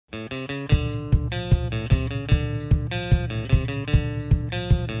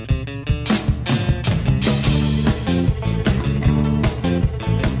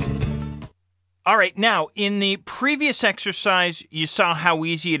All right, now, in the previous exercise, you saw how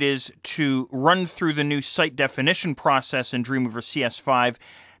easy it is to run through the new site definition process in Dreamweaver CS5.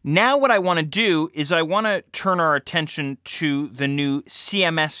 Now what I want to do is I want to turn our attention to the new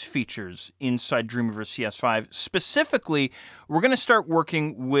CMS features inside Dreamweaver CS5. Specifically, we're going to start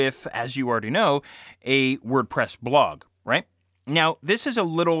working with, as you already know, a WordPress blog, right? Now, this is a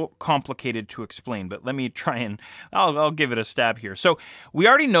little complicated to explain, but let me try and I'll give it a stab here. So we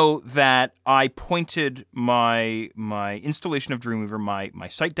already know that I pointed my installation of Dreamweaver, my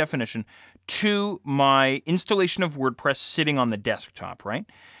site definition, to my installation of WordPress sitting on the desktop, right?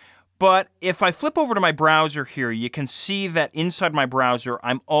 But if I flip over to my browser here, you can see that inside my browser,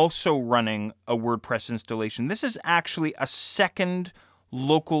 I'm also running a WordPress installation. This is actually a second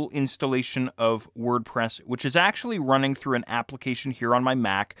local installation of WordPress, which is actually running through an application here on my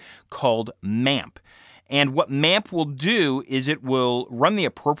Mac called MAMP. And what MAMP will do is it will run the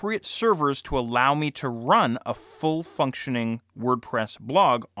appropriate servers to allow me to run a full functioning WordPress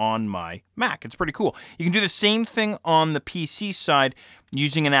blog on my Mac. It's pretty cool. You can do the same thing on the PC side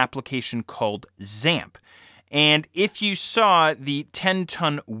using an application called XAMPP. And if you saw the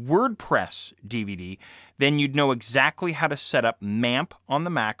 10-ton WordPress DVD, then you'd know exactly how to set up MAMP on the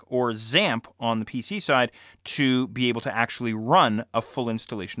Mac or XAMPP on the PC side to be able to actually run a full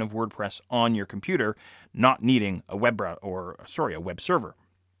installation of WordPress on your computer, not needing a web server.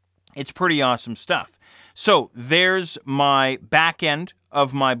 It's pretty awesome stuff. So there's my back end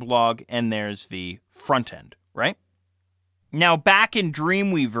of my blog, and there's the front end, right? Now, back in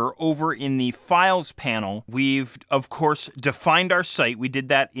Dreamweaver, over in the Files panel, we've, of course, defined our site. We did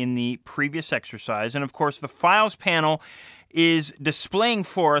that in the previous exercise. And, of course, the Files panel is displaying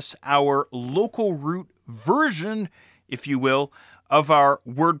for us our local root version, if you will, of our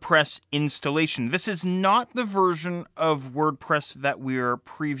WordPress installation. This is not the version of WordPress that we're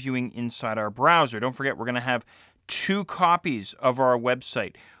previewing inside our browser. Don't forget, we're going to have two copies of our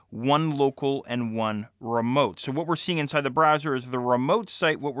website, one local and one remote. So what we're seeing inside the browser is the remote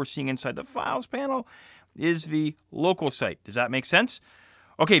site. What we're seeing inside the Files panel is the local site. Does that make sense?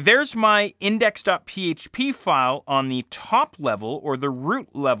 Okay, there's my index.php file on the top level, or the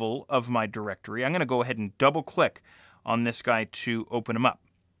root level of my directory. I'm going to go ahead and double click on this guy to open him up.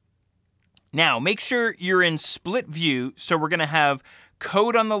 Now, make sure you're in split view, so we're going to have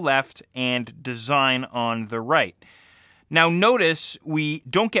code on the left and design on the right. Now notice we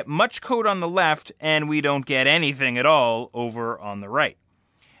don't get much code on the left and we don't get anything at all over on the right.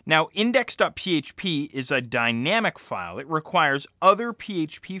 Now index.php is a dynamic file. It requires other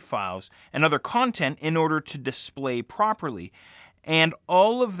PHP files and other content in order to display properly. And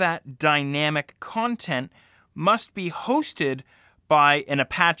all of that dynamic content must be hosted by an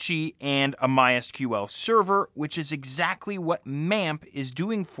Apache and a MySQL server, which is exactly what MAMP is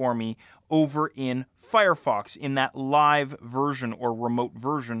doing for me over in Firefox in that live version or remote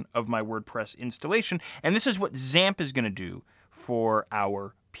version of my WordPress installation. And this is what XAMPP is going to do for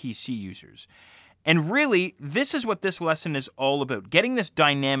our PC users. And really, this is what this lesson is all about, getting this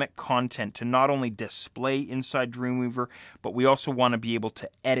dynamic content to not only display inside Dreamweaver, but we also want to be able to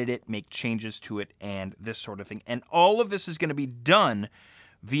edit it, make changes to it, and this sort of thing. And all of this is going to be done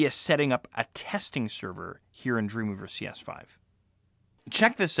via setting up a testing server here in Dreamweaver CS5.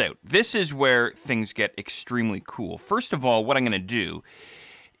 Check this out. This is where things get extremely cool. First of all, what I'm going to do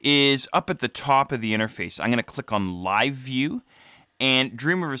is up at the top of the interface, I'm going to click on Live View. And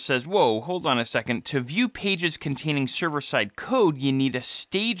Dreamweaver says, whoa, hold on a second. To view pages containing server-side code, you need a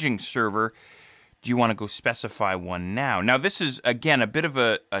staging server. Do you want to go specify one now? Now, this is, again, a bit of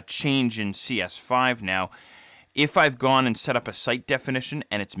a change in CS5 now. If I've gone and set up a site definition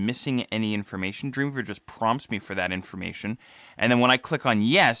and it's missing any information, Dreamweaver just prompts me for that information. And then when I click on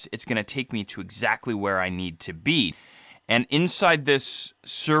yes, it's going to take me to exactly where I need to be. And inside this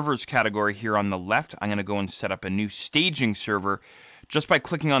servers category here on the left, I'm going to go and set up a new staging server just by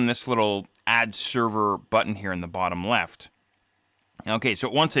clicking on this little add server button here in the bottom left. Okay, so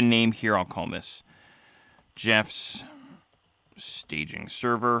it wants a name here. I'll call this Jeff's staging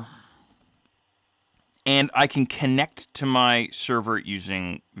server. And I can connect to my server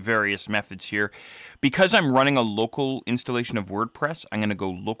using various methods here. Because I'm running a local installation of WordPress, I'm going to go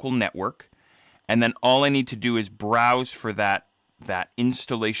local network. And then all I need to do is browse for that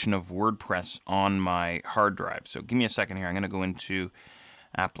installation of WordPress on my hard drive. So give me a second here. I'm going to go into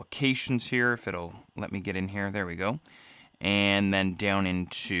applications here, if it'll let me get in here. There we go. And then down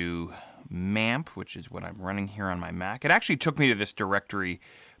into MAMP, which is what I'm running here on my Mac. It actually took me to this directory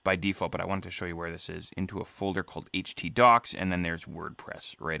by default, but I wanted to show you where this is, into a folder called htdocs, and then there's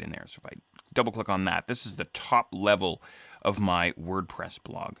WordPress right in there. So if I double click on that, this is the top level of my WordPress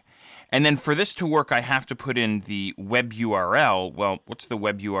blog. And then for this to work, I have to put in the web URL. Well, what's the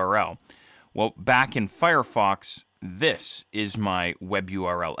web URL? Well, back in Firefox, this is my web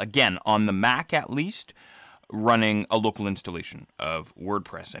URL. Again, on the Mac at least, running a local installation of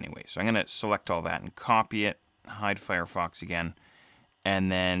WordPress anyway. So I'm going to select all that and copy it, hide Firefox again, and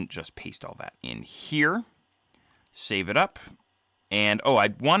then just paste all that in here. Save it up. And, oh, I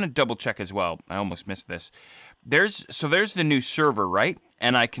want to double check as well. I almost missed this. There's the new server, right?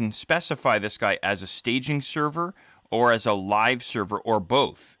 And I can specify this guy as a staging server or as a live server, or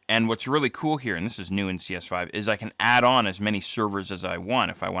both. And what's really cool here, and this is new in CS5, is I can add on as many servers as I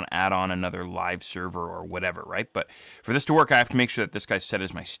want if I want to add on another live server or whatever, right? But for this to work, I have to make sure that this guy's set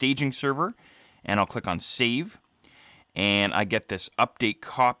as my staging server, and I'll click on Save, and I get this Update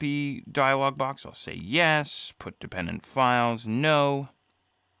Copy dialog box. I'll say yes, put dependent files, no.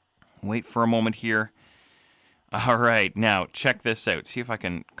 Wait for a moment here. All right, now check this out. See if I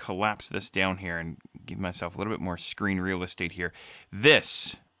can collapse this down here and give myself a little bit more screen real estate here.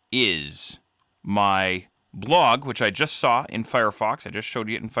 This is my blog, which I just saw in Firefox. I just showed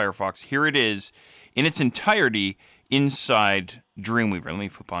you it in Firefox. Here it is in its entirety inside Dreamweaver. Let me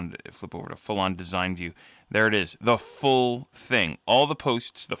flip over to full-on design view. There it is, the full thing. All the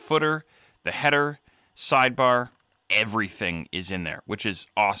posts, the footer, the header, sidebar, everything is in there, which is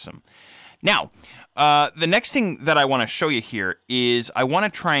awesome. Now, the next thing that I want to show you here is I want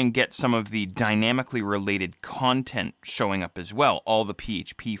to try and get some of the dynamically related content showing up as well. All the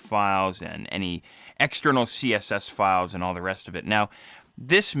PHP files and any external CSS files and all the rest of it. Now,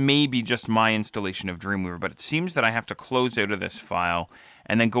 this may be just my installation of Dreamweaver, but it seems that I have to close out of this file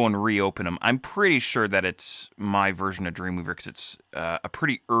and then go and reopen them. I'm pretty sure that it's my version of Dreamweaver because it's a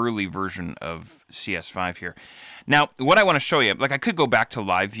pretty early version of CS5 here. Now, what I want to show you, like I could go back to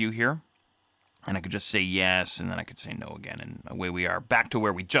live view here. And I could just say yes, and then I could say no again, and away we are, back to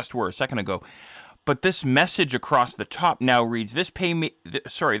where we just were a second ago. But this message across the top now reads, this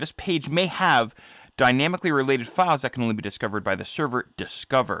page may have dynamically related files that can only be discovered by the server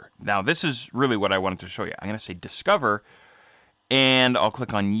Discover. Now, this is really what I wanted to show you. I'm going to say Discover, and I'll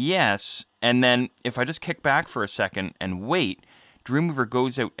click on yes, and then if I just kick back for a second and wait, Dreamweaver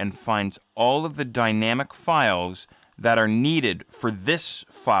goes out and finds all of the dynamic files that are needed for this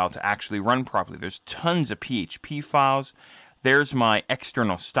file to actually run properly. There's tons of PHP files. There's my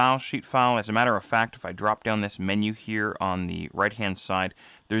external style sheet file. As a matter of fact, if I drop down this menu here on the right-hand side,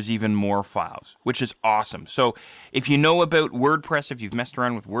 there's even more files, which is awesome. So if you know about WordPress, if you've messed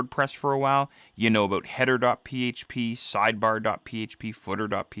around with WordPress for a while, you know about header.php, sidebar.php,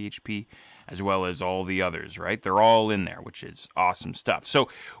 footer.php, as well as all the others, right? They're all in there, which is awesome stuff. So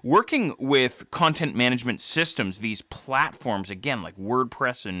working with content management systems, these platforms, again, like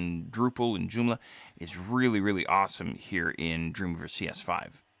WordPress and Drupal and Joomla, is really, really awesome here in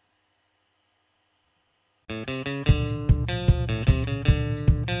Dreamweaver CS5.